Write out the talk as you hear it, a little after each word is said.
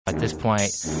At this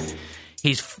point,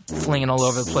 he's flinging all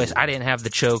over the place. I didn't have the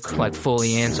choke like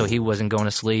fully in, so he wasn't going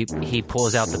to sleep. He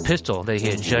pulls out the pistol that he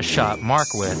had just shot Mark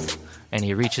with, and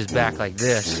he reaches back like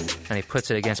this, and he puts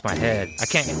it against my head.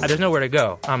 There's nowhere to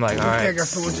go. I'm like, all right. I got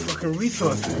so much fucking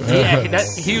resources. Yeah,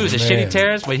 he was a shitty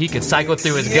terrorist, but he could cycle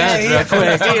through his guns real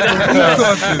quick.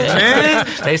 Resources, man.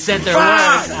 They sent their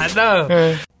words. I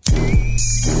know.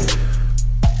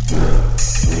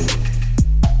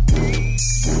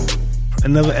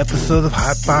 Another episode of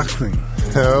Hot Boxing.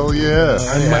 Hell yeah.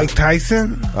 I'm Mike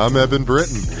Tyson. I'm Evan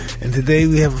Britton. And today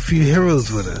we have a few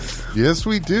heroes with us. Yes,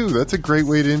 we do. That's a great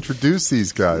way to introduce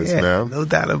these guys, man. No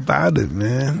doubt about it,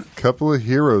 man. Couple of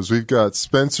heroes. We've got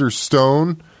Spencer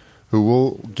Stone, who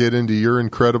we'll get into your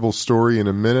incredible story in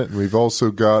a minute. And we've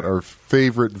also got our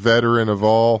favorite veteran of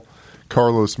all,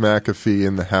 Carlos McAfee,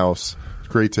 in the house.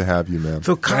 Great to have you, man.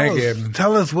 So, Carlos,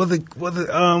 tell us, was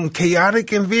it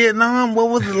chaotic in Vietnam? What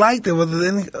was it like there? Was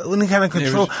it any kind of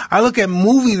control? I look at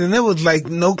movies and it was like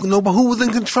no, but who was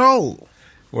in control?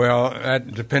 Well,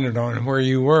 that depended on where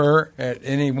you were at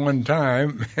any one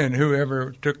time and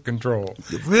whoever took control.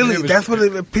 Really? That's what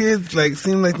it appears like,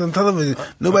 seemed like on television.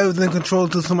 Nobody was in control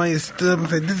until somebody stood up and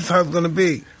said, this is how it's going to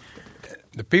be.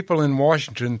 The people in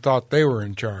Washington thought they were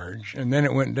in charge, and then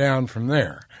it went down from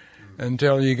there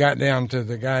until you got down to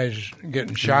the guys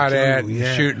getting shot at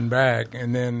and shooting back,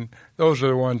 and then those are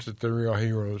the ones that the real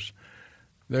heroes.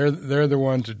 They're the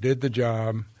ones that did the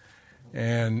job.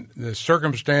 And the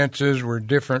circumstances were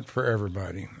different for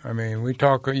everybody. I mean,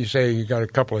 you say you got a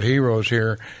couple of heroes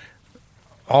here.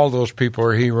 All those people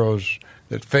are heroes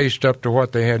that faced up to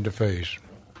what they had to face.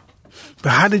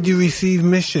 But how did you receive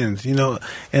missions? You know,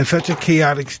 in such a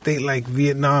chaotic state like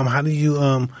Vietnam, how did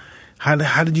you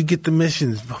how did you get the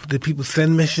missions? Did people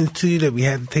send missions to you that we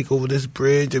had to take over this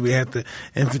bridge, that we had to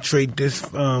infiltrate this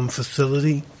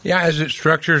facility? Yeah, as it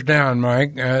structures down,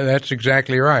 Mike, that's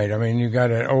exactly right. I mean, you've got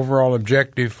an overall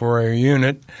objective for a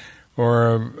unit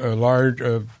or a large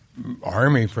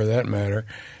army, for that matter,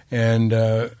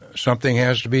 and something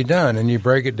has to be done, and you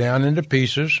break it down into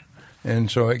pieces,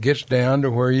 and so it gets down to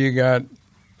where you got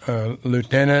a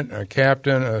lieutenant, a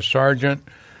captain, a sergeant,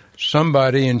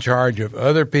 somebody in charge of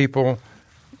other people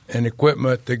and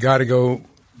equipment that got to go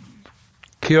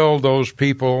kill those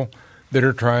people that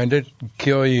are trying to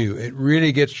kill you. It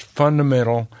really gets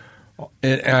fundamental.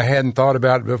 And I hadn't thought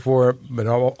about it before, but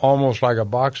almost like a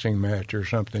boxing match or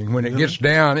something, when it gets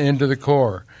down into the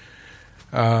core.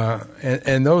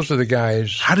 And those are the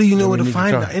guys. How do you know where to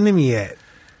find the enemy at?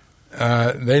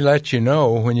 They let you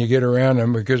know when you get around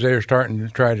them because they're starting to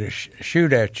try to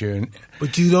shoot at you.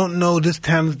 But you don't know this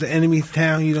town is the enemy's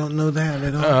town? You don't know that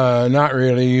at all? Not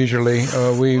really, usually.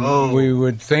 We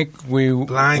would think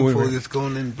blindfolded, it's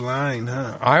going in blind,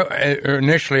 huh?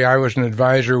 Initially, I was an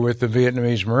advisor with the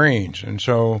Vietnamese Marines, and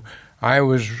so I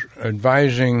was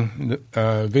advising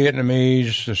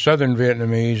the Southern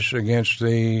Vietnamese against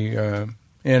the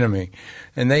enemy.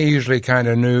 And they usually kind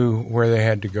of knew where they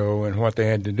had to go and what they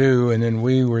had to do, and then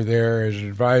we were there as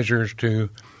advisors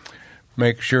to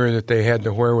make sure that they had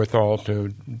the wherewithal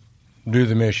to do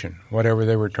the mission, whatever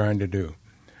they were trying to do.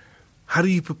 How do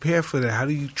you prepare for that? How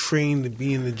do you train to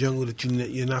be in the jungle that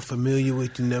you're not familiar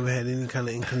with, you never had any kind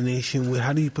of inclination with?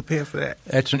 How do you prepare for that?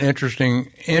 That's an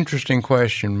interesting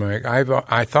question, Mike.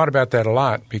 I thought about that a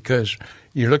lot because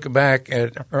you look back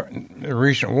at the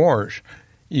recent wars,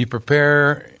 you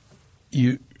prepare.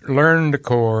 You learn the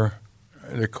core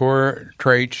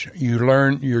traits, you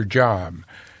learn your job.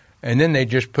 And then they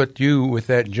just put you with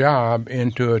that job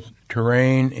into a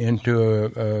terrain,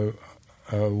 into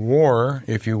a war,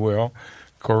 if you will,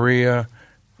 Korea,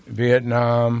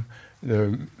 Vietnam,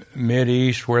 the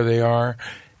Mideast, where they are.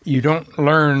 You don't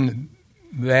learn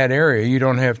that area. You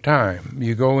don't have time.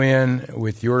 You go in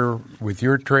with your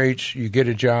traits, you get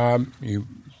a job, you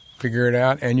figure it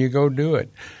out, and you go do it.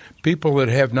 People that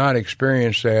have not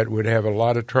experienced that would have a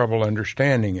lot of trouble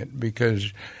understanding it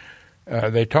because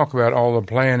they talk about all the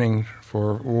planning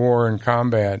for war and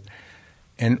combat.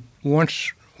 And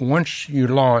once you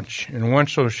launch and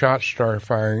once those shots start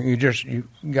firing, you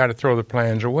got to throw the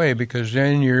plans away because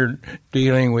then you're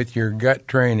dealing with your gut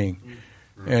training.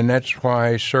 And that's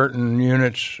why certain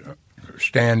units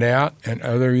stand out and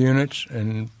other units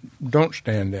don't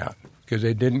stand out because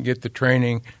they didn't get the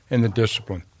training and the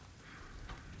discipline.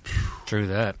 True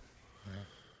that.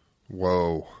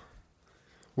 Whoa.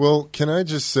 Well, can I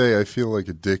just say I feel like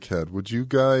a dickhead? Would you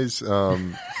guys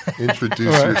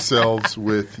introduce yourselves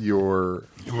with your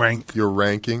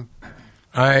ranking?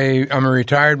 I'm a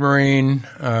retired Marine,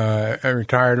 a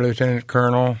retired lieutenant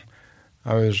colonel.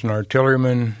 I was an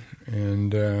artilleryman,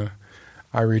 and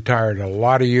I retired a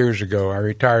lot of years ago. I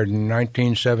retired in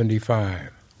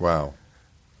 1975. Wow.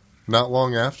 Not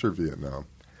long after Vietnam.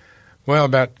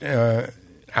 Well,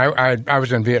 I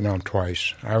was in Vietnam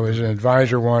twice. I was an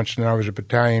advisor once, and I was a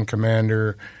battalion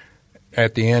commander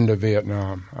at the end of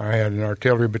Vietnam. I had an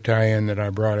artillery battalion that I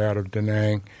brought out of Da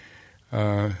Nang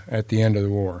at the end of the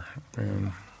war.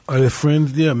 And are there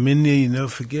friends there, men there you never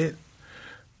forget?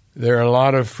 There are a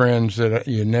lot of friends that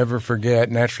you never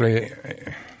forget. Naturally,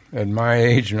 at my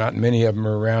age, not many of them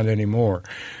are around anymore.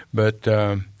 But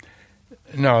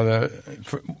no,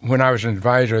 when I was an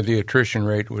advisor, the attrition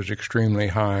rate was extremely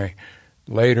high.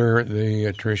 Later, the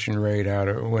attrition rate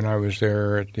when I was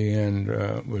there at the end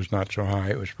was not so high.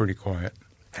 It was pretty quiet.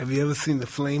 Have you ever seen the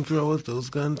flamethrowers, those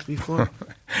guns, before?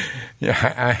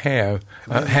 Yeah, I have.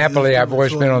 Happily, I've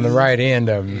always been on the right end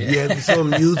of them. Yeah, have you saw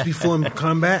them used before in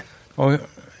combat? Oh,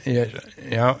 yeah.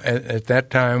 At that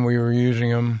time, we were using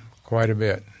them quite a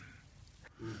bit.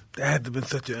 That had to have been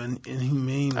such an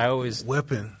inhumane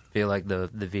weapon. I feel like the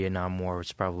Vietnam War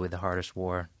was probably the hardest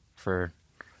war for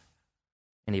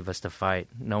any of us to fight.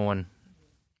 No one.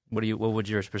 What would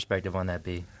your perspective on that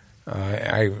be?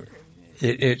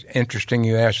 It's interesting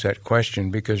you ask that question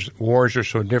because wars are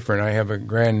so different. I have a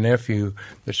grandnephew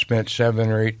that spent 7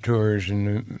 or 8 tours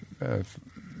in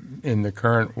the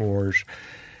current wars,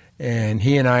 and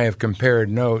he and I have compared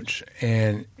notes,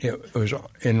 and it was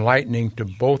enlightening to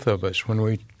both of us when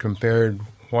we compared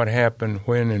what happened,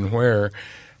 when and where,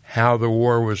 how the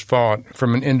war was fought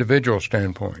from an individual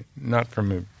standpoint, not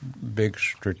from a big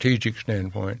strategic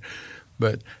standpoint,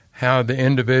 but how the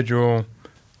individual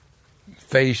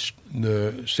faced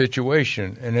the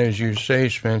situation. And as you say,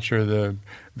 Spencer, the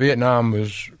Vietnam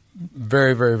was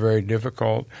very, very, very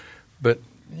difficult. But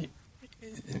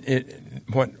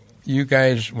what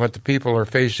the people are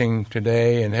facing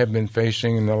today and have been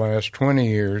facing in the last 20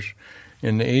 years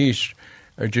in the East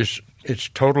are it's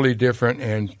totally different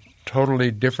and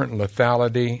totally different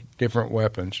lethality, different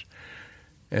weapons.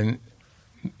 And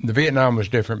the Vietnam was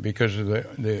different because of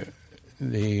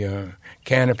the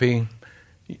canopy.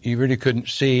 You really couldn't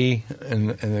see in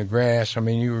the grass. I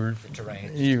mean,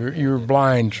 you were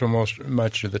blind for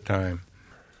much of the time.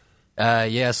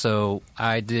 So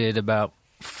I did about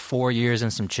 4 years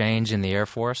and some change in the Air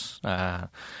Force.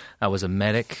 I was a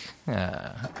medic,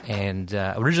 and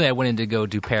originally I went in to go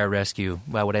do pararescue,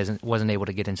 but I wasn't able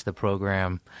to get into the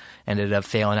program. Ended up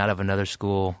failing out of another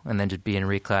school, and then just being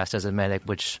reclassed as a medic,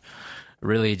 which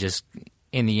really just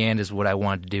in the end is what I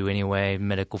wanted to do anyway.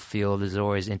 Medical field has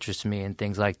always interested me and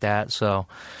things like that. So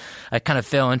I kind of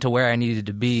fell into where I needed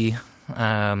to be.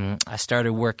 I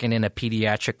started working in a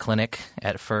pediatric clinic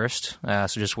at first, so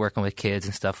just working with kids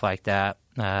and stuff like that.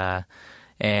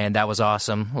 And that was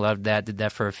awesome. Loved that. Did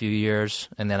that for a few years.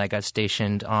 And then I got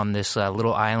stationed on this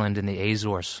little island in the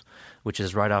Azores, which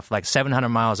is right off, like 700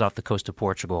 miles off the coast of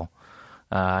Portugal.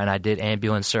 And I did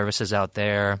ambulance services out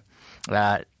there.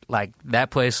 Like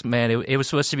that place, man, it was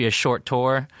supposed to be a short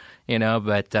tour,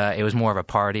 but it was more of a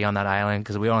party on that island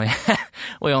because we only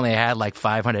had like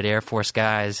 500 Air Force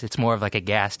guys. It's more of like a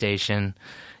gas station,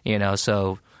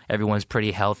 so everyone's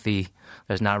pretty healthy.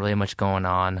 There's not really much going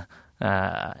on.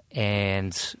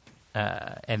 And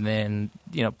then,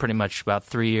 pretty much about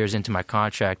 3 years into my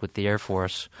contract with the Air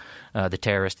Force, the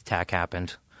terrorist attack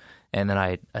happened. And then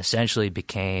I essentially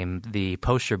became the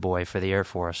poster boy for the Air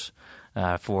Force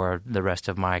for the rest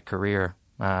of my career.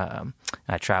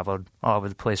 I traveled all over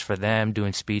the place for them,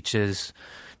 doing speeches,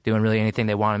 doing really anything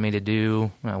they wanted me to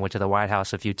do. I went to the White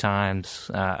House a few times,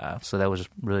 so that was a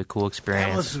really cool experience.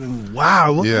 That must have been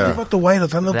wow. What about the White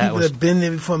House? I know people that have been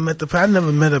there before. I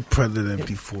never met a president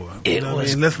before.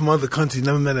 Unless from other countries,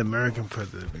 never met an American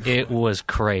president before. It was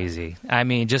crazy. I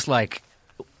mean, just like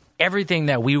everything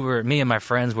that me and my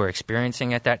friends were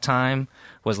experiencing at that time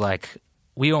was like,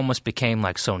 we almost became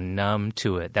like so numb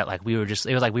to it that like it was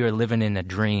like we were living in a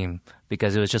dream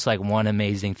because it was just like one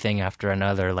amazing thing after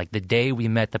another. Like the day we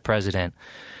met the president,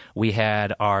 we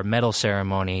had our medal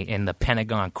ceremony in the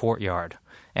Pentagon courtyard,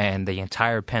 and the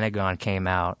entire Pentagon came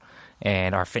out,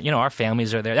 and our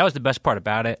families are there. That was the best part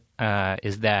about it,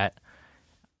 is that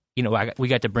we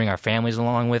got to bring our families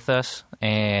along with us.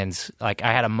 And like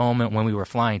I had a moment when we were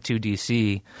flying to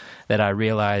D.C. that I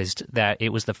realized that it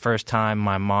was the first time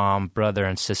my mom, brother,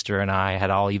 and sister and I had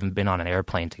all even been on an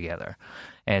airplane together.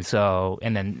 And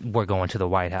then we're going to the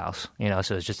White House,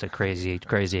 so it's just a crazy,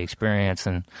 crazy experience.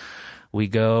 And we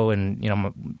go and,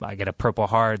 I get a Purple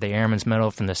Heart, the Airman's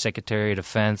Medal from the Secretary of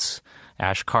Defense.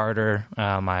 Ash Carter,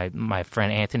 my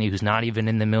friend Anthony, who's not even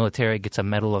in the military, gets a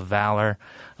Medal of Valor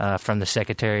from the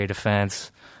Secretary of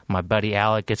Defense. My buddy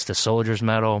Alec gets the Soldier's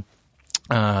Medal.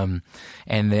 And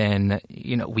then,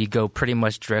 we go pretty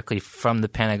much directly from the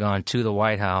Pentagon to the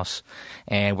White House,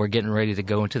 and we're getting ready to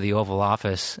go into the Oval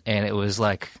Office. And it was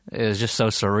just so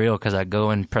surreal because I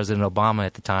go in President Obama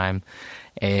at the time,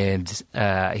 and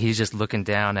he's just looking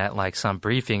down at like some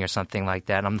briefing or something like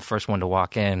that. And I'm the first one to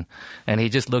walk in, and he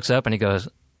just looks up and he goes,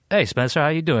 "Hey, Spencer, how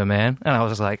you doing, man?" And I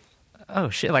was like, oh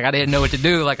shit, like I didn't know what to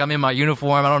do. Like I'm in my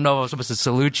uniform. I don't know if I was supposed to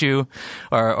salute you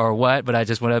or what, but I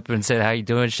just went up and said, "How you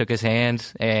doing?" Shook his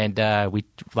hand, and we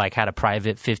like had a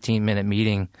private 15-minute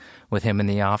meeting with him in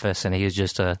the office, and he was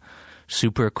just a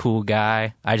super cool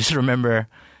guy. I just remember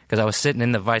because I was sitting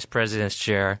in the vice president's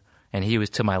chair and he was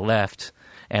to my left,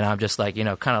 and I'm just like,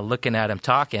 kind of looking at him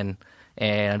talking,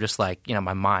 and I'm just like,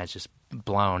 my mind's just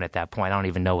blown at that point. I don't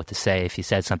even know what to say if he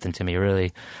said something to me,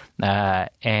 really.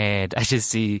 And I just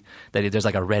see that there's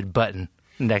like a red button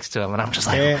next to him, and I'm just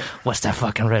like, what's that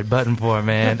fucking red button for,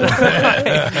 man?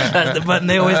 That's the button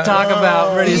they always talk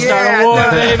about. Ready to start a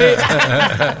war, baby.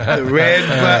 The red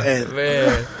button.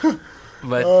 Man.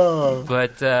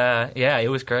 But yeah, it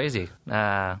was crazy.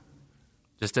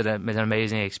 Just an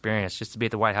amazing experience just to be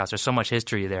at the White House. There's so much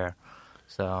history there.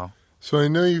 So I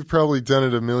know you've probably done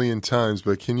it a million times,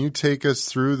 but can you take us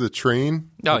through the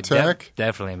train attack?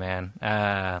 Definitely,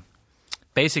 man.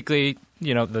 Basically,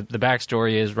 the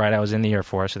backstory is, right, I was in the Air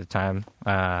Force at the time.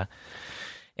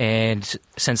 And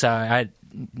since I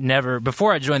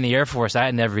before I joined the Air Force, I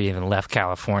had never even left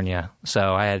California.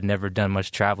 So I had never done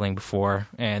much traveling before.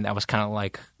 And that was kind of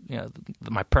like,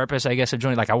 my purpose, I guess, of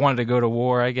joining. Like, I wanted to go to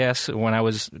war, I guess, when I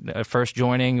was first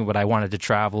joining, but I wanted to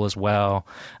travel as well.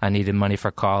 I needed money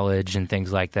for college and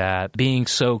things like that. Being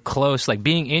so close, like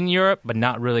being in Europe, but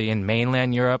not really in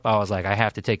mainland Europe, I was like, I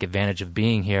have to take advantage of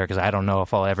being here because I don't know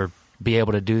if I'll ever be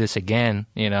able to do this again.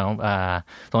 It's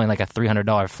only like a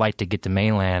 $300 flight to get to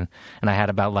mainland, and I had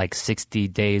about like 60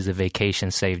 days of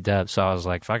vacation saved up. So I was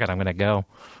like, fuck it, I'm going to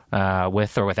go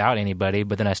with or without anybody.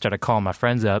 But then I started calling my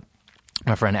friends up.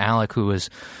 My friend Alec, who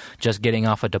was just getting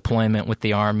off a deployment with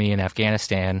the Army in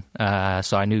Afghanistan,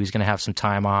 so I knew he was going to have some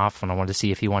time off, and I wanted to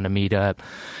see if he wanted to meet up.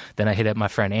 Then I hit up my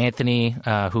friend Anthony,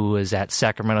 who was at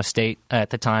Sacramento State at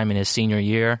the time in his senior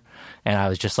year, and I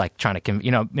was just like trying to,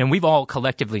 and we've all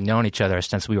collectively known each other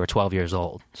since we were 12 years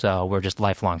old, so we're just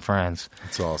lifelong friends.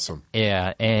 That's awesome.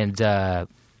 Yeah, and I'm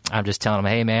just telling him,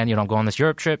 hey, man, I'm going on this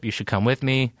Europe trip. You should come with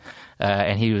me.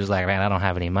 And he was like, man, I don't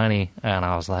have any money. And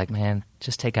I was like, man,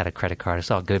 just take out a credit card.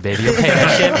 It's all good, baby. You'll pay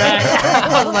that shit back.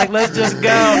 I was like, let's just go.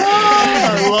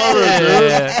 I love it,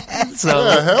 dude.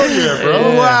 Hell yeah,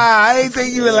 bro. Wow, I didn't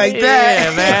think you were like that.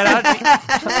 Yeah,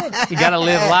 man. You got to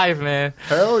live life, man.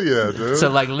 Hell yeah, dude. So,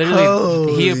 like,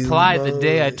 literally, he applied the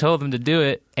day I told him to do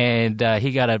it, and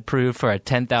he got approved for a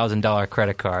 $10,000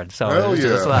 credit card. So it was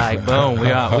just like, boom,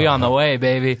 we on the way,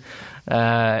 baby.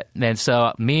 And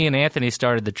so me and Anthony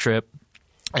started the trip,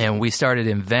 and we started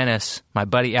in Venice. My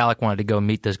buddy Alec wanted to go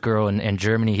meet this girl in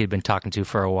Germany he'd been talking to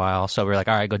for a while. So we were like,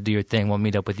 all right, go do your thing. We'll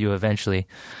meet up with you eventually.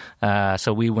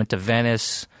 So we went to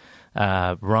Venice,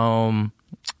 Rome,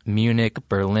 Munich,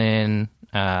 Berlin,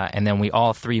 and then we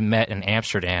all three met in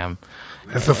Amsterdam.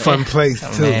 That's a fun place,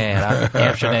 too. Man,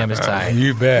 Amsterdam is tight.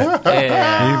 You bet.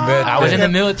 Yeah. You bet. I was in the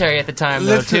military at the time,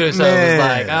 though, too, so it was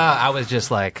like, I was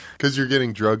just like... Because you're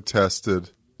getting drug tested.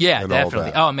 Yeah,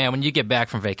 definitely. Oh, man, when you get back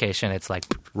from vacation, it's like...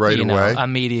 Right away?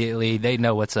 Immediately, they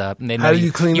know what's up. And they know How do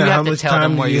you clean out? How much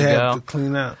time do you have go. to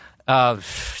clean out? I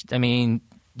mean,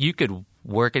 you could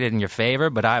work it in your favor,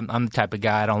 but I'm the type of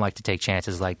guy, I don't like to take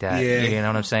chances like that. Yeah. You know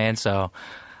what I'm saying? So...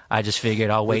 I just figured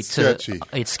I'll wait it's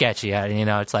sketchy.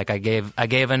 It's like I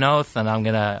gave an oath, and I'm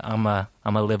gonna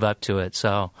live up to it.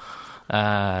 So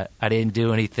I didn't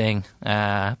do anything,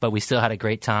 but we still had a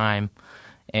great time,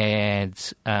 and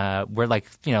we're like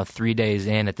 3 days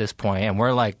in at this point, and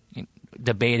we're like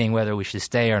debating whether we should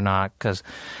stay or not because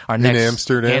our next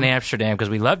in Amsterdam because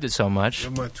we loved it so much.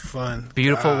 So much fun.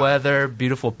 Beautiful weather,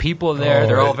 beautiful people there.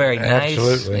 They're all very nice.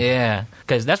 Absolutely. Yeah,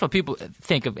 because that's what people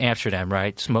think of Amsterdam,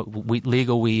 right?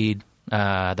 Legal weed,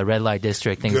 the red light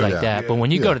district, things like that. But when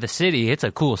you go to the city, it's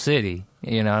a cool city.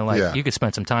 You could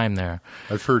spend some time there.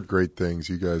 I've heard great things.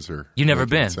 You guys are... You never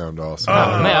been? Sound awesome.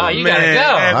 Oh, man, you gotta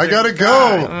go. Evan. I gotta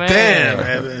go. Damn,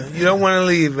 Evan. You don't want to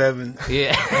leave, Evan.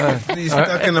 Yeah. You're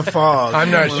stuck in the fog. I'm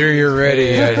not sure you're ready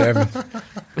yet, Evan.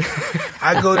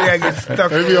 I go there, I get stuck.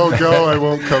 Maybe I'll go, I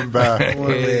won't come back.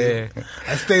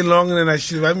 I stay longer than I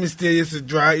should. I've been still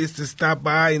used to stop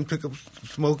by and pick up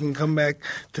smoke and come back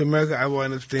to America. I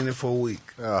wind up staying there for a week.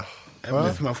 I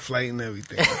missed my flight and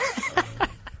everything.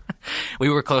 We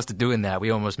were close to doing that.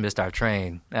 We almost missed our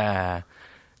train.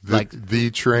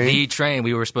 the train? The train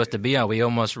we were supposed to be on. We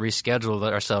almost rescheduled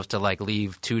ourselves to like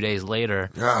leave 2 days later.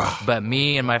 But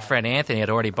me and my friend Anthony had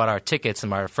already bought our tickets, and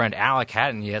my friend Alec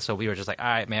hadn't yet. So we were just like, all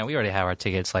right, man, we already have our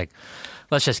tickets. Like,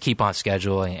 let's just keep on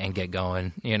schedule and get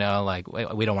going. You know, like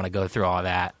we don't want to go through all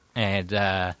that. And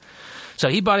so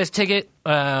he bought his ticket.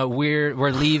 We're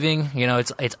leaving. You know,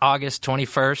 it's August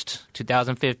 21st,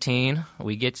 2015.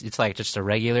 It's like just a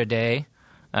regular day.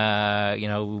 You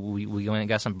know, we went and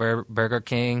got some Burger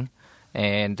King,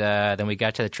 and then we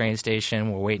got to the train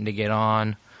station. We're waiting to get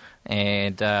on,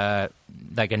 and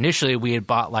like initially we had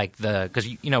bought like because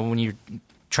you know when you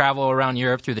travel around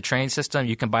Europe through the train system,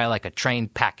 you can buy like a train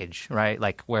package, right?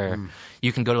 Like where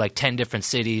you can go to like 10 different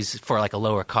cities for like a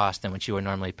lower cost than what you would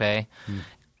normally pay,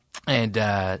 and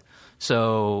but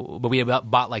we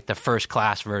bought like the first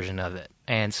class version of it.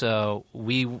 And so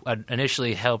we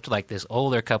initially helped like this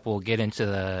older couple get into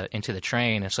the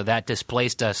train, and so that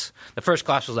displaced us. The first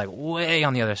class was like way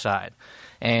on the other side,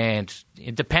 and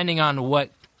depending on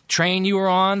what train you were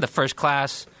on, the first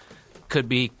class could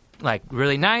be like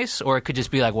really nice, or it could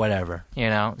just be like whatever, you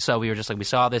know. So we were just like, we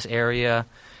saw this area,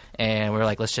 and we were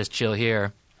like, let's just chill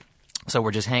here. So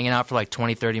we're just hanging out for like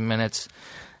 20, 30 minutes.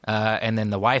 And then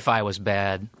the Wi-Fi was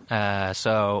bad,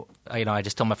 so you know I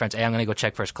just told my friends, "Hey, I'm going to go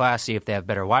check first class, see if they have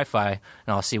better Wi-Fi, and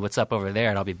I'll see what's up over there,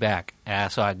 and I'll be back."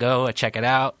 So I go, I check it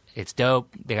out, it's dope.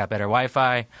 They got better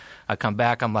Wi-Fi. I come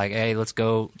back, I'm like, "Hey, let's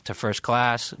go to first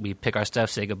class." We pick our stuff,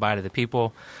 say goodbye to the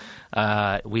people.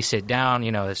 We sit down,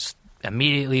 you know.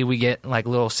 Immediately we get like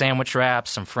little sandwich wraps,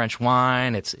 some French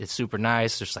wine. It's super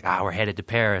nice. It's like, we're headed to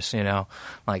Paris, you know,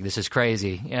 like this is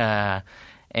crazy.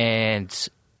 And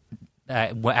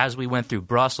as we went through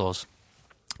Brussels,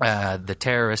 the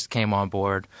terrorist came on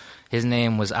board. His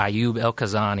name was Ayoub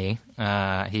El-Kazani.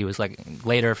 He was like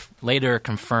later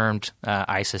confirmed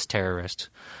ISIS terrorist.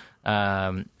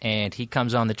 And he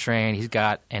comes on the train. He's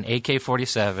got an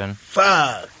AK-47,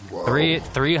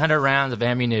 300 rounds of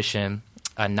ammunition,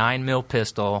 a 9mm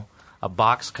pistol, a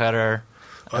box cutter.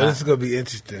 This is gonna be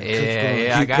interesting.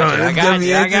 Yeah, I got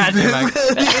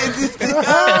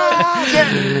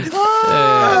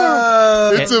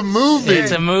you. It's a movie.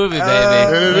 It's a movie, baby.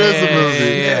 And it is a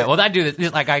movie. Yeah. Well, I do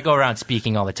this. Like I go around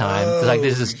speaking all the time. Like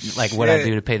this is like what I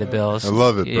do to pay the bills. I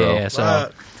love it, bro. Yeah.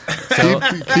 So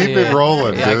keep it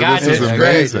rolling. Yeah, Dude. I got This you. is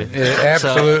amazing. Yeah,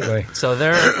 absolutely. So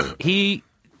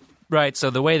So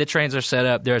the way the trains are set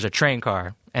up, there's a train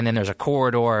car. And then there's a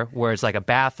corridor where it's like a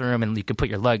bathroom and you can put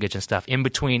your luggage and stuff in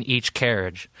between each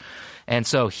carriage. And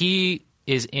so he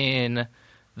is in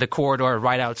the corridor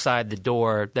right outside the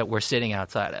door that we're sitting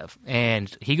outside of. And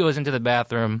he goes into the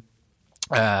bathroom.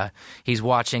 He's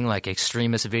watching like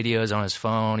extremist videos on his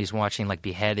phone. He's watching like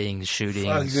beheadings,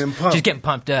 shootings. Just getting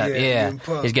pumped up. Yeah.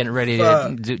 He's getting ready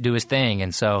to do his thing.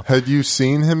 And so had you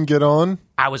seen him get on?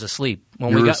 I was asleep.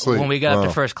 When we got up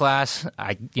to first class,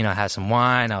 I had some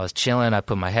wine. I was chilling. I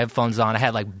put my headphones on. I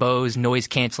had like Bose noise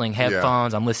canceling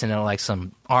headphones. I'm listening to like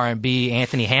some R&B,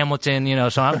 Anthony Hamilton,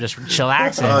 so I'm just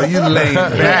chillaxing. Oh, you laid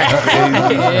back,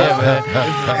 baby. Yeah,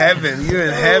 man. Heaven. You're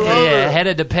in heaven. Yeah,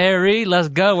 headed to Paris. Let's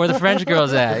go. Where the French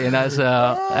girls at?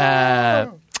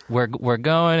 So we're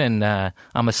going, and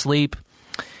I'm asleep.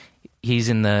 He's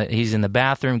in the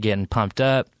bathroom getting pumped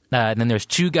up. And then there's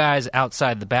two guys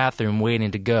outside the bathroom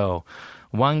waiting to go.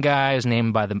 One guy is his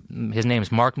name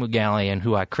is Mark Mugallian,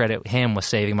 who I credit him with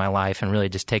saving my life and really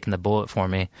just taking the bullet for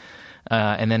me.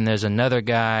 And then there's another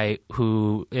guy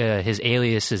who his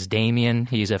alias is Damien.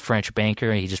 He's a French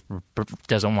banker. He just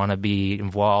doesn't want to be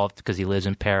involved because he lives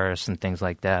in Paris and things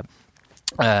like that.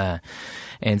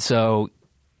 And so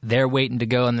they're waiting to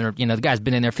go, and the guy's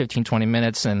been in there 15, 20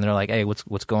 minutes, and they're like, "Hey,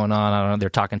 what's going on?" I don't know. They're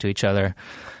talking to each other.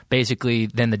 Basically,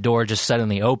 then the door just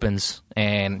suddenly opens,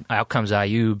 and out comes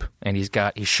Ayoub, and he's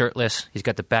shirtless. He's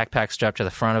got the backpack strapped to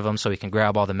the front of him so he can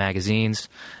grab all the magazines,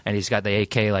 and he's got the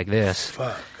AK like this.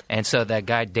 Fuck. And so that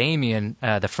guy Damien,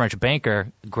 the French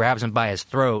banker, grabs him by his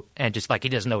throat, and just like he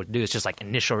doesn't know what to do. It's just like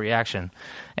initial reaction,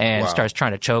 and starts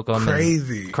trying to choke him.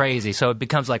 Crazy. So it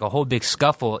becomes like a whole big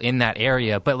scuffle in that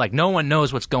area, but like no one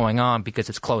knows what's going on because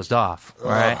it's closed off.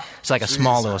 Right? It's like a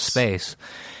small little space.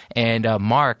 And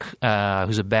Mark,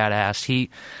 who's a badass, he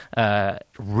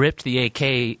ripped the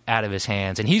AK out of his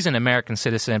hands. And he's an American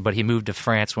citizen, but he moved to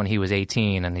France when he was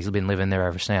 18, and he's been living there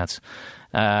ever since.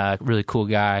 Really cool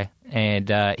guy. And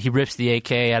he rips the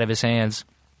AK out of his hands,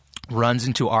 runs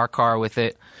into our car with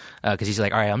it, because he's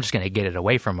like, all right, I'm just going to get it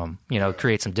away from him,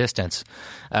 create some distance.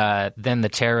 Then the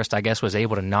terrorist, I guess, was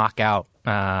able to knock out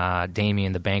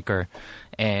Damien, the banker.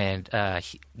 And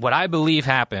what I believe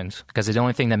happened, because it's the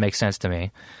only thing that makes sense to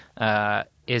me,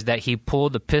 is that he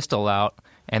pulled the pistol out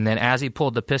And then as he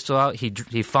pulled the pistol out,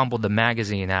 he fumbled the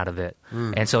magazine out of it.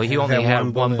 And so he Had only that had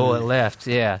one one bullet bullet left.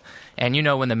 Yeah. And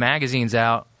when the magazine's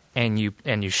out and you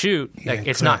shoot, like,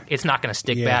 it's correct. not going to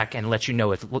stick Yeah. back and let you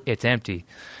know it's empty.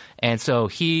 And so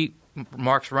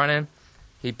Mark's running.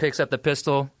 He picks up the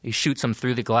pistol. He shoots him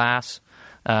through the glass.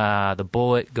 The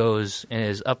bullet goes in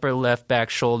his upper left back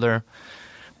shoulder,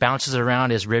 bounces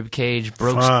around his rib cage,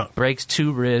 breaks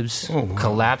 2 ribs,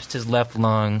 collapsed his left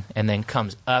lung, and then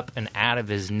comes up and out of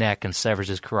his neck and severs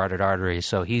his carotid artery.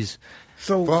 So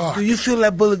So, do you feel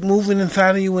that bullet moving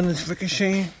inside of you when it's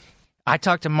ricocheting? I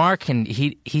talked to Mark, and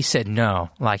he said no.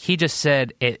 Like, he just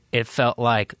said it felt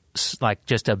like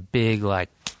just a big, like,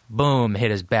 boom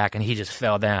hit his back, and he just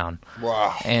fell down.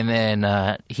 Wow. And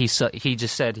then he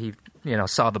just said he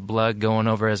saw the blood going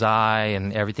over his eye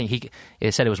and everything. He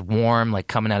said it was warm, like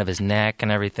coming out of his neck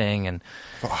and everything. And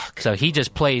so he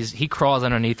just he crawls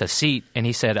underneath a seat, and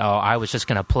he said, "Oh, I was just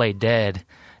going to play dead."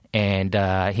 And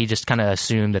he just kind of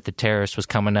assumed that the terrorist was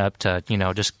coming up to,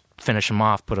 just finish him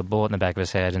off, put a bullet in the back of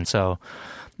his head. And so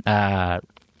that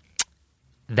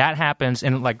happens.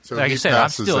 And like I said, I'm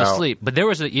still asleep. But there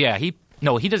was he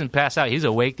doesn't pass out. He's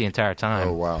awake the entire time.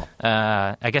 Oh, wow.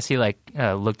 I guess he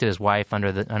looked at his wife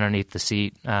underneath the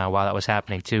seat while that was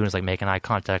happening too, and was like making eye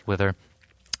contact with her.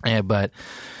 But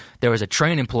there was a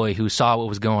train employee who saw what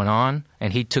was going on,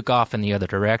 and he took off in the other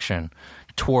direction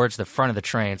towards the front of the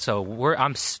train. So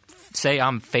I'm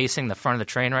facing the front of the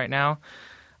train right now.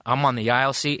 I'm on the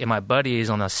aisle seat, and my buddy is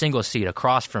on the single seat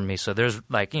across from me. So there's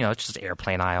it's just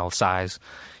airplane aisle size.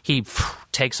 He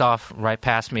takes off right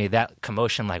past me. That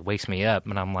commotion wakes me up,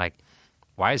 and I'm like,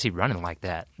 why is he running like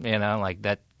that?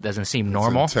 That doesn't seem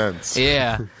normal. It's intense.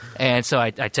 Yeah. And so I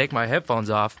take my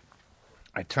headphones off.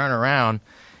 I turn around,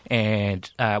 and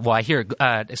I hear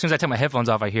as soon as I take my headphones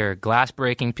off, I hear glass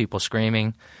breaking, people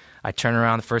screaming. I turn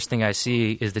around. The first thing I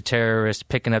see is the terrorist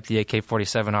picking up the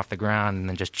AK-47 off the ground and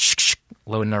then just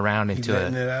loading around into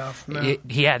it. It off now?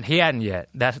 He hadn't yet.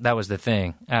 That was the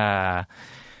thing.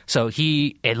 So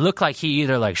it looked like he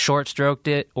either short stroked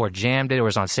it or jammed it or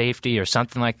was on safety or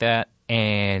something like that,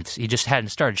 and he just hadn't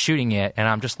started shooting yet. And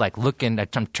I'm just looking.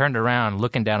 I'm turned around,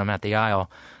 looking down him at the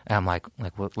aisle, and I'm like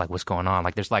what's going on?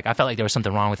 I felt like there was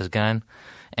something wrong with his gun.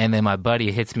 And then my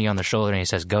buddy hits me on the shoulder and he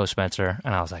says, "Go, Spencer."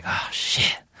 And I was like, "Oh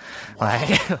shit."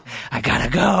 I gotta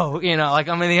go,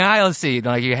 I'm in the aisle seat.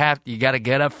 You gotta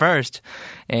get up first.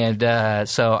 And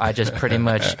so I just pretty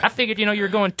much, I figured, you're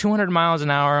going 200 miles an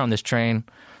hour on this train.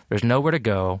 There's nowhere to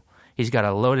go. He's got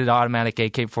a loaded automatic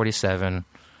AK-47.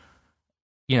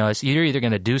 You're either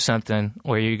going to do something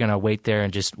or you're going to wait there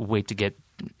and just wait to get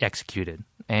executed.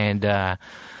 And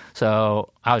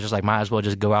so I was just like, might as well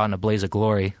just go out in a blaze of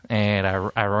glory. And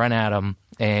I run at him,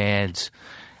 and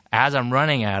as I'm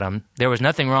running at him, there was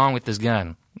nothing wrong with this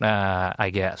gun, I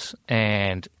guess.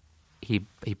 And he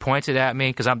points it at me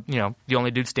because I'm, the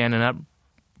only dude standing up,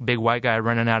 big white guy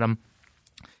running at him.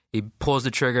 He pulls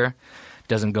the trigger,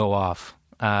 doesn't go off.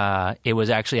 It was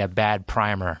actually a bad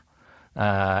primer.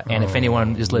 And if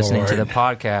anyone is listening to the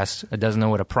podcast that doesn't know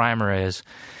what a primer is,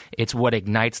 it's what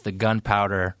ignites the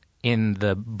gunpowder in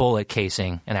the bullet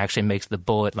casing and actually makes the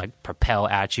bullet propel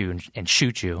at you and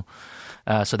shoot you.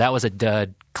 So that was a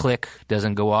dud. Click,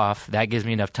 doesn't go off. That gives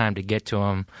me enough time to get to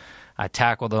him. I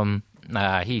tackled him.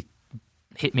 He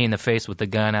hit me in the face with the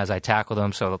gun as I tackled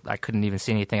him, so I couldn't even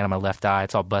see anything out of my left eye.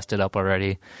 It's all busted up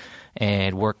already.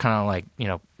 And we're kind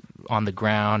of on the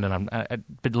ground, and I've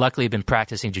luckily been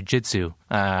practicing jiu-jitsu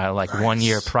nice. 1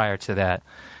 year prior to that.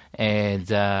 And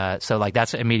so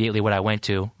that's immediately what I went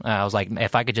to. I was like,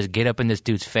 if I could just get up in this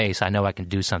dude's face, I know I can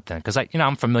do something. Because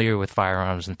I'm familiar with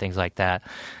firearms and things like that.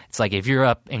 It's like if you're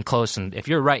up and close, and if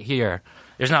you're right here,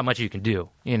 there's not much you can do.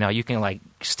 You can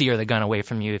steer the gun away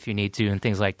from you if you need to and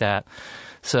things like that.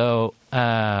 So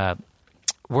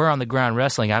we're on the ground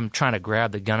wrestling. I'm trying to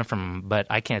grab the gun from him, but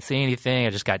I can't see anything. I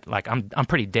just got I'm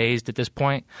pretty dazed at this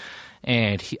point.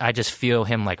 And I just feel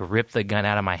him rip the gun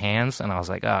out of my hands, and I was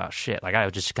like, "Oh shit!" I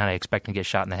was just kind of expecting to get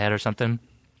shot in the head or something.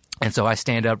 And so I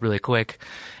stand up really quick,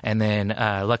 and then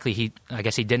luckily I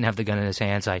guess he didn't have the gun in his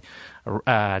hands. I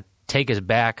take his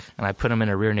back and I put him in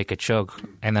a rear naked choke,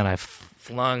 and then I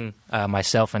flung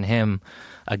myself and him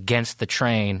against the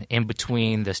train in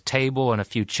between this table and a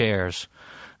few chairs.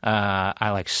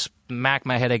 I smacked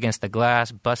my head against the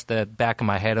glass, bust the back of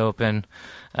my head open,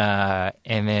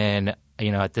 and then.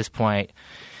 At this point,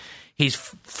 he's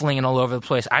flinging all over the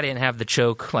place. I didn't have the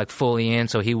choke fully in,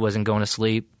 so he wasn't going to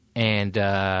sleep. And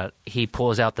he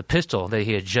pulls out the pistol that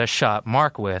he had just shot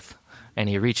Mark with, and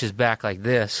he reaches back like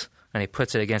this, and he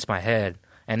puts it against my head.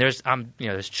 And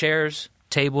there's chairs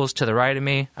tables to the right of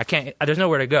me. I can't. There's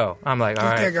nowhere to go. I'm like, all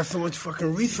This guy right. got so much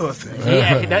fucking resources.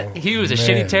 Yeah, he was a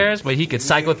shitty terrorist, but he could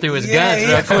cycle through his guns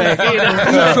real quick.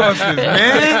 Resources,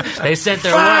 man. They sent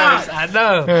their words. I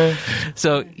know.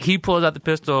 So he pulls out the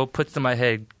pistol, puts it to my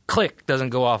head. Click, doesn't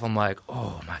go off. I'm like,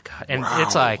 oh my God. And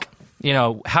it's like,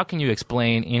 how can you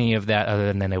explain any of that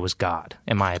other than it was God,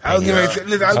 in my I was opinion? getting ready to say,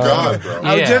 listen, bro.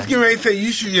 I was Yeah. just getting ready to say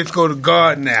you should just go to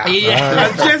God now. Yeah. I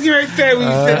was just getting ready to say when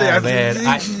you said that. I Man, said,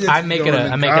 you should just I make go it to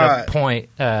a God. point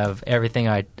of everything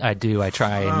I do. I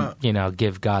try and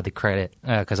give God the credit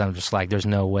because I'm just like, there's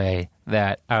no way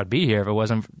that I would be here if it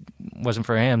wasn't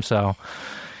for him. So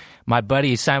my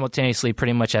buddy simultaneously,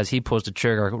 pretty much as he pulls the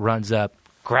trigger, runs up,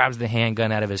 grabs the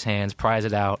handgun out of his hands, pries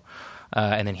it out,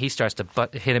 and then he starts to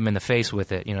hit him in the face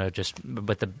with it, just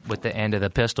with the end of the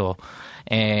pistol.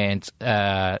 And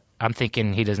I'm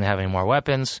thinking he doesn't have any more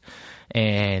weapons.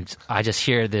 And I just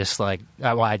hear this, I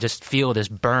just feel this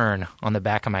burn on the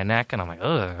back of my neck, and I'm like,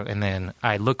 ugh. And then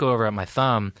I look over at my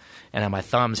thumb, and my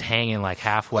thumb's hanging like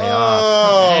halfway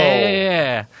off.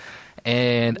 Yeah.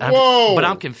 And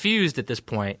I'm confused at this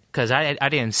point because I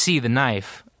didn't see the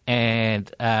knife. And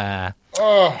I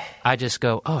just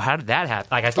go, oh, how did that happen?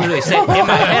 Like, I literally said in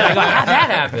my head, I go, how'd that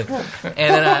happen?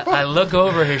 And then I look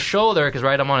over his shoulder, because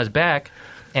I'm on his back,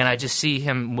 and I just see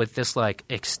him with this,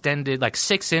 extended,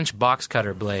 6-inch box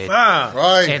cutter blade.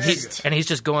 Right. And he's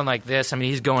just going like this. I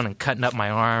mean, he's going and cutting up my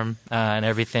arm and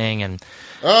everything. And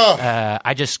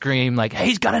I just scream, hey,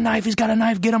 he's got a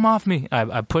knife, get him off me.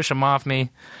 I push him off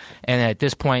me. And at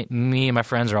this point, me and my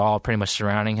friends are all pretty much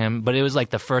surrounding him. But it was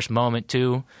the first moment,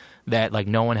 too, that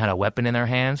no one had a weapon in their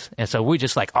hands. And so we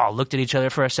just all looked at each other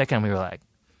for a second. And we were like,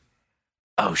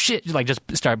 oh, shit. Just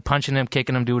started punching him,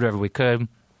 kicking him, do whatever we could.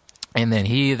 And then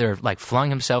he either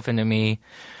flung himself into me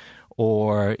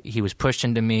or he was pushed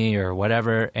into me or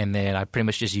whatever. And then I pretty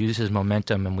much just used his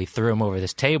momentum and we threw him over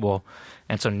this table.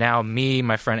 And so now me,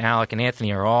 my friend Alec, and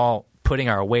Anthony are all putting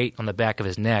our weight on the back of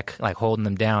his neck, holding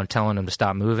him down, telling him to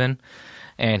stop moving.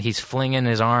 And he's flinging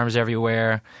his arms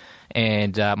everywhere.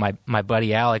 And my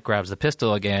buddy Alec grabs the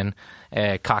pistol again,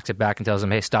 cocks it back and tells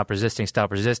him, hey, stop resisting, stop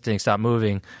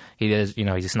moving. He does, he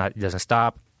doesn't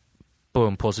stop.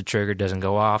 Boom, pulls the trigger, doesn't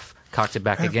go off. Cocks it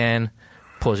back again,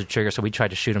 pulls the trigger. So we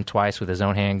tried to shoot him twice with his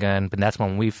own handgun, but that's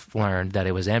when we learned that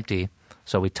it was empty.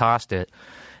 So we tossed it.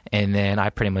 And then I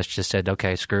pretty much just said,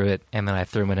 okay, screw it. And then I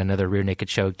threw him in another rear naked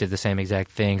choke, did the same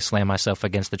exact thing, slammed myself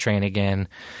against the train again,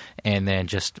 and then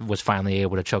just was finally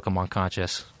able to choke him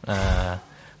unconscious.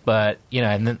 But,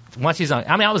 and then once he's on,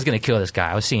 I was going to kill this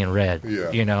guy. I was seeing red,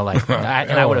 and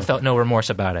I would have felt no remorse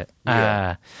about it.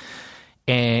 Yeah.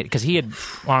 And because he had,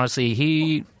 honestly,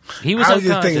 he was I was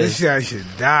just thinking unconscious. this guy should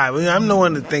die. I'm the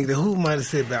one to think that who might have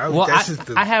said that. Well, That's just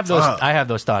the I have those. fuck. I have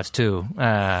those thoughts too,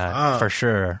 for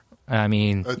sure. I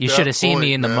mean, At you that should have seen me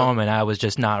point, in the man. moment. I was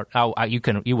just not.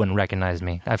 You wouldn't recognize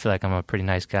me. I feel like I'm a pretty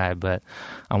nice guy, but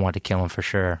I wanted to kill him for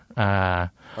sure.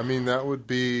 That would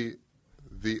be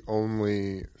the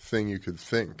only thing you could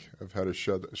think of how to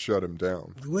shut him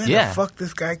down. Where Yeah. the fuck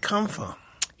this guy come from?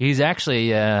 He's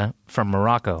actually from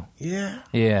Morocco.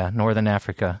 Yeah. Northern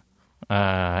Africa,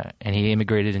 and he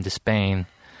immigrated into Spain,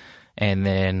 and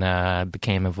then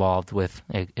became involved with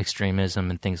extremism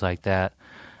and things like that.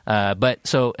 But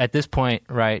so at this point,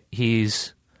 right,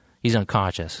 he's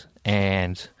unconscious,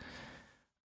 and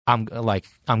I'm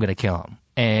gonna kill him,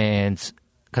 and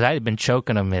because I had been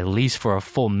choking him at least for a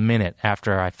full minute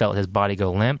after I felt his body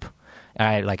go limp.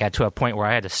 I got to a point where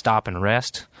I had to stop and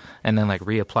rest, and then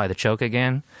reapply the choke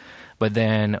again. But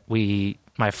then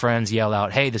my friends yell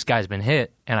out, "Hey, this guy's been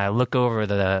hit!" And I look over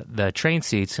the train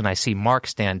seats, and I see Mark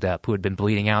stand up, who had been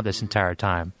bleeding out this entire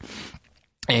time.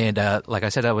 And like I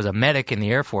said, I was a medic in the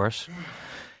Air Force.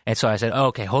 And so I said, oh,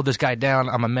 okay, hold this guy down.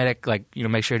 I'm a medic.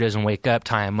 Make sure he doesn't wake up,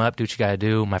 tie him up, do what you got to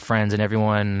do. My friends and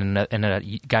everyone and a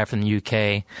guy from the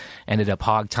UK ended up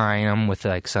hog tying him with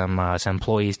some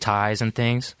employees' ties and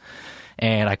things.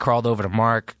 And I crawled over to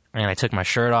Mark and I took my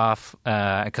shirt off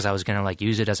because I was going to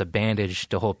use it as a bandage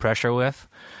to hold pressure with.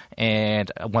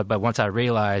 But once I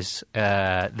realized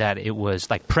that it was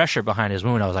pressure behind his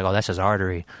wound, I was like, oh, that's his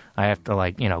artery. I have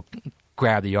to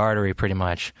grab the artery pretty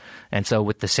much. And so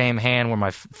with the same hand where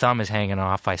my thumb is hanging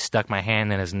off, I stuck my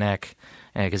hand in his neck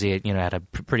because he had a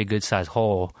pretty good sized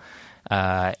hole,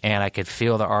 and I could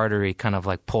feel the artery kind of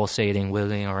pulsating,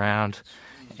 wiggling around,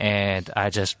 and I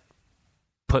just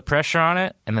put pressure on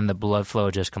it, and then the blood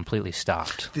flow just completely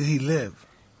stopped. Did he live?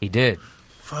 He did.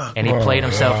 Fuck. And he played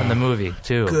himself in the movie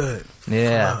too. Good.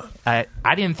 Yeah. Fuck. I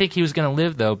didn't think he was going to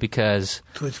live, though, because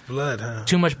Too much blood, huh?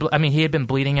 too much blood. I mean, he had been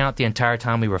bleeding out the entire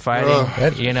time we were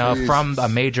fighting, Jesus. from a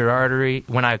major artery.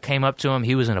 When I came up to him,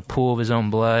 he was in a pool of his own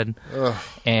blood.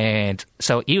 And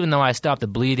so even though I stopped the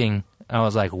bleeding, I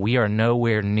was like, we are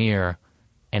nowhere near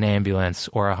an ambulance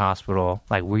or a hospital.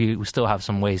 Like, we still have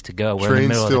some ways to go. We're in the Train's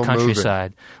middle of still the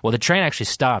countryside. Well, the train actually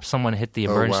stopped. Someone hit the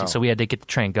emergency, wow. so we had to get the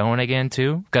train going again,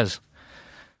 too, because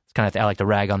it's kind of, I like to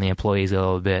rag on the employees a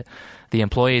little bit. The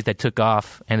employees that took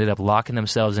off ended up locking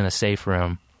themselves in a safe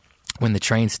room. When the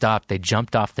train stopped, they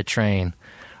jumped off the train,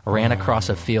 ran across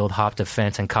a field, hopped a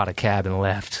fence, and caught a cab and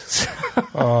left.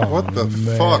 What the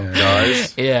fuck,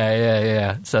 guys?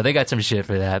 Yeah. So they got some shit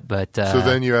for that. But So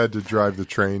then you had to drive the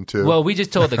train, too. well, we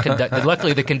just told the conductor.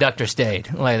 Luckily, the conductor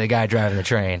stayed, like the guy driving the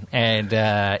train, and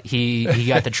he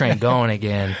got the train going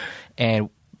again. And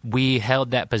we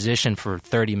held that position for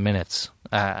 30 minutes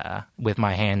with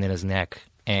my hand in his neck.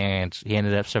 And he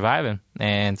ended up surviving.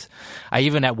 And I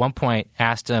even at one point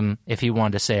asked him if he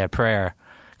wanted to say a prayer,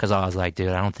 because I was like, dude,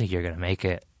 I don't think you're going to make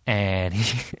it. And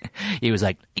he was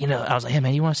like, I was like, hey,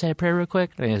 man, you want to say a prayer real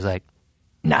quick? And he was like,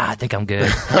 nah, I think I'm good.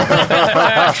 What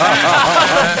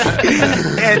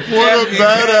a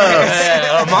badass.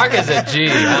 Yeah, Mark is a G.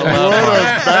 I love What Mark.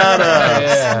 a badass.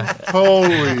 Yeah.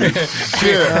 Holy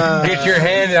shit. Get your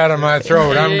hand out of my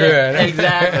throat. I'm good.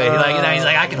 Exactly. He's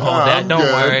like, I can hold that. I'm Don't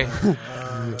good. worry.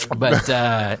 But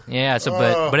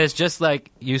but it's just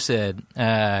like you said.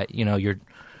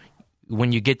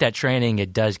 When you get that training,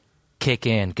 it does kick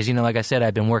in because like I said,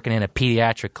 I've been working in a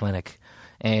pediatric clinic,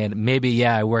 and maybe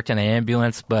I worked in an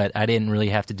ambulance, but I didn't really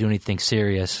have to do anything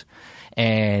serious.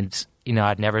 And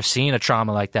I'd never seen a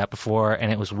trauma like that before,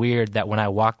 and it was weird that when I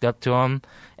walked up to him,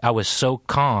 I was so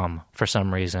calm for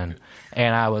some reason,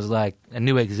 and I was like, I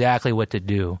knew exactly what to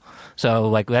do. So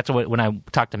like that's what when I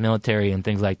talk to military and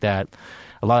things like that.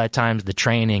 A lot of times the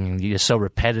training is so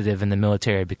repetitive in the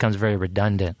military, it becomes very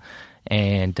redundant.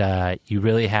 And you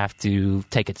really have to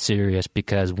take it serious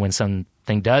because when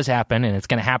something does happen, and it's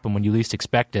going to happen when you least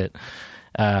expect it,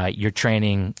 your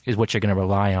training is what you're going to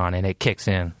rely on, and it kicks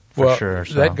in for sure.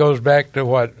 So. That goes back to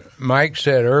what Mike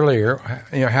said earlier.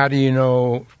 How do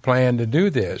you plan to do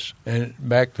this? And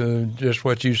back to just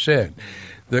what you said,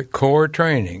 the core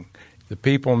training. The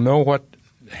people know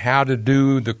how to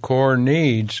do the core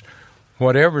needs.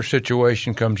 Whatever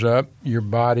situation comes up, your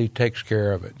body takes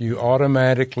care of it. You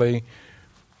automatically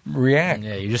react.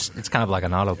 Yeah, it's kind of like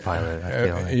an autopilot, I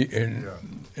feel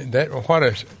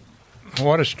like.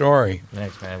 What a story.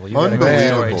 Thanks, man. Well, you got a great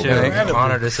story, too. I'm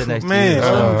honored to sit next to you.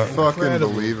 Fucking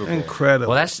believable.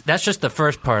 Incredible. Well, that's just the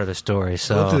first part of the story,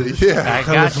 so Yeah. I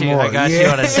got you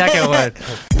on a second one.